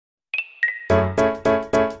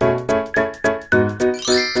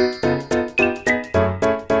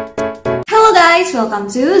welcome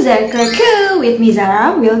to Zara with me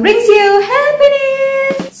Zara will brings you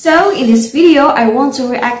happiness. So in this video I want to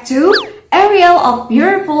react to Ariel of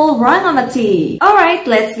beautiful Rangamati. Alright,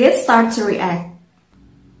 let's get started to react.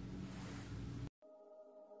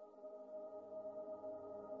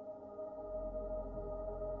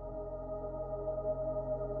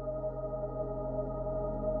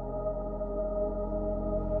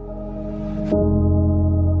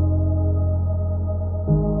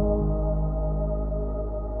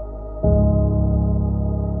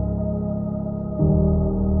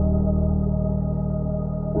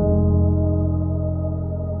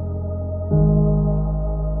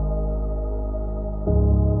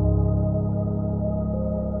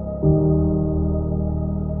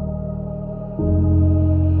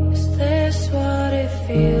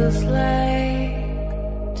 Feels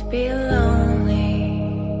like to be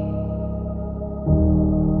lonely,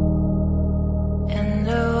 and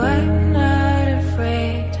though I'm not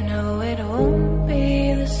afraid to know it won't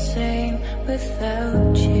be the same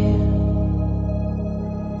without you.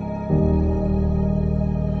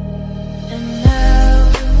 And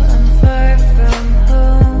now I'm far from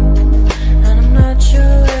home, and I'm not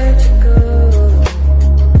sure where to go.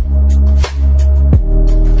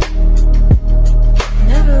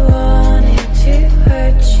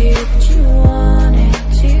 But you wanted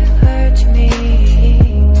to hurt me,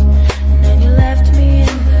 and then you left me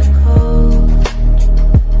in the cold.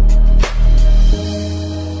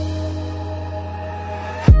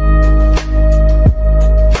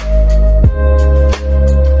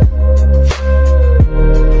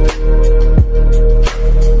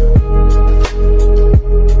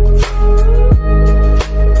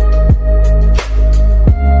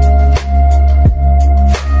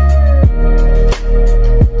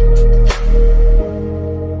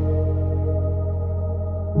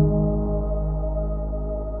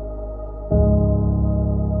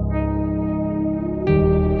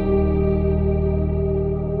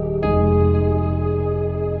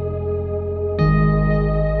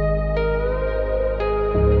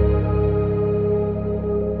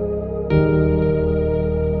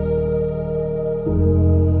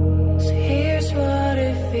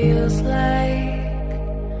 Feels like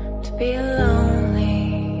to be lonely,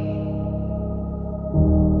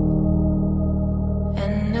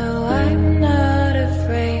 and no, I'm not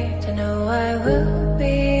afraid to know I will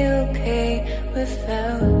be okay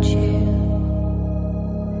without you.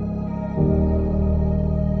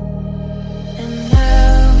 And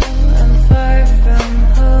now I'm far from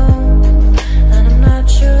home, and I'm not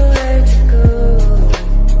sure where to go.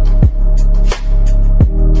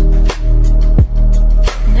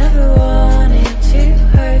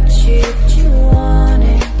 But you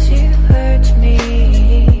wanted to hurt me,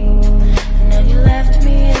 and then you left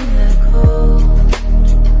me in the cold.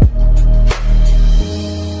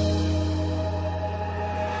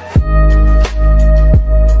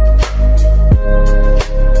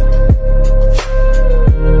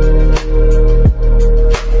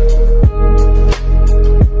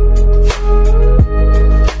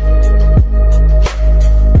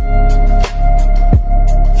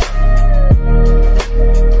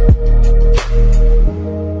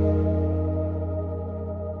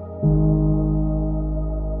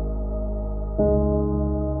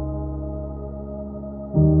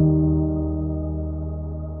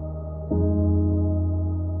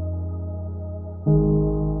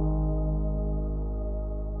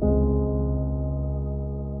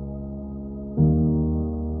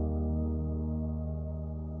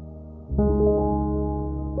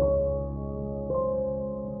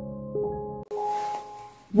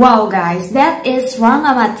 Wow guys, that is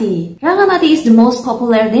Rangamati. Rangamati is the most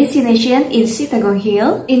popular destination in Chittagong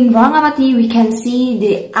Hill. In Rangamati, we can see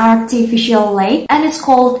the artificial lake, and it's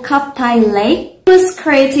called Kaptai Lake. It was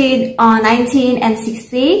created on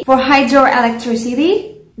 1960 for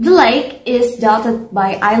hydroelectricity. The lake is dotted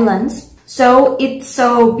by islands, so it's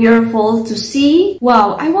so beautiful to see.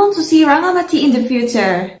 Wow, I want to see Rangamati in the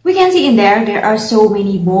future. We can see in there are so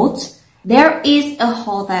many boats. There is a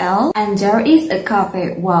hotel and there is a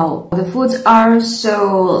cafe. Wow, the foods are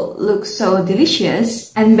look so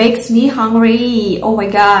delicious and makes me hungry. Oh my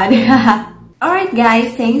god. Alright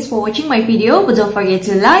guys, thanks for watching my video, but don't forget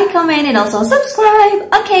to like, comment and also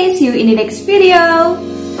subscribe. Okay, see you in the next video.